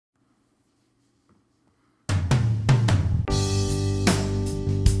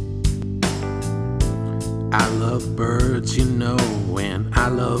I love birds, you know, and I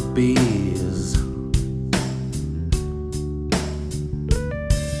love bees.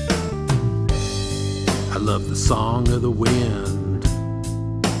 I love the song of the wind.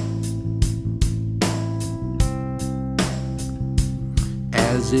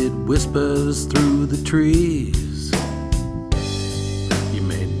 As it whispers through the trees, you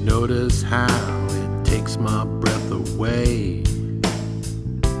may notice how it takes my breath away,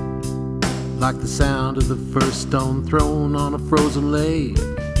 like the sound of the first stone thrown on a frozen lake.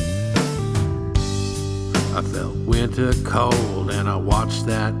 I felt winter cold and I watched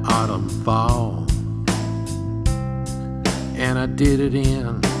that autumn fall, and I did it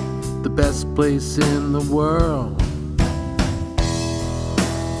in the best place in the world.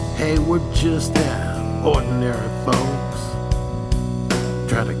 Hey, we're just ordinary folks,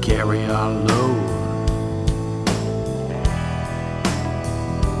 try to carry our load.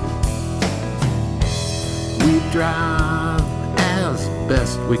 We drive as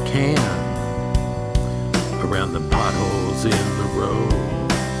best we can around the potholes in the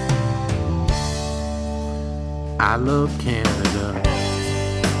road. I love Canada.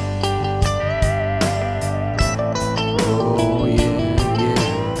 Oh yeah, yeah.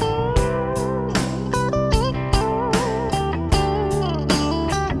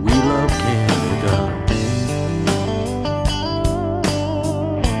 We love Canada.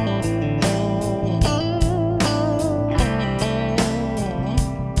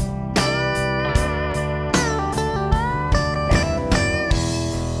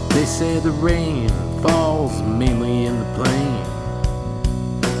 They say the rain falls mainly in the plain,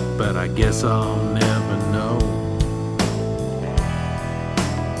 but I guess I'll never know.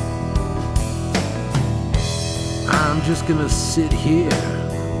 I'm just gonna sit here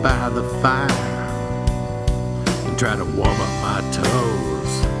by the fire and try to warm up my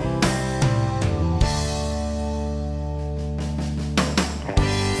toes.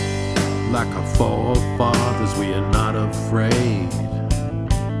 Like our forefathers, we are not afraid.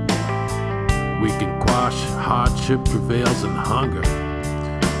 We can quash hardship, travails, and hunger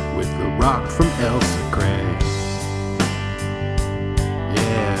with the rock from Elsa Craig.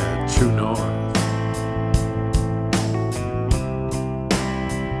 Yeah, true north.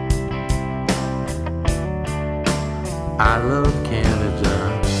 I love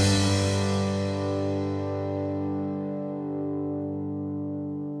Canada.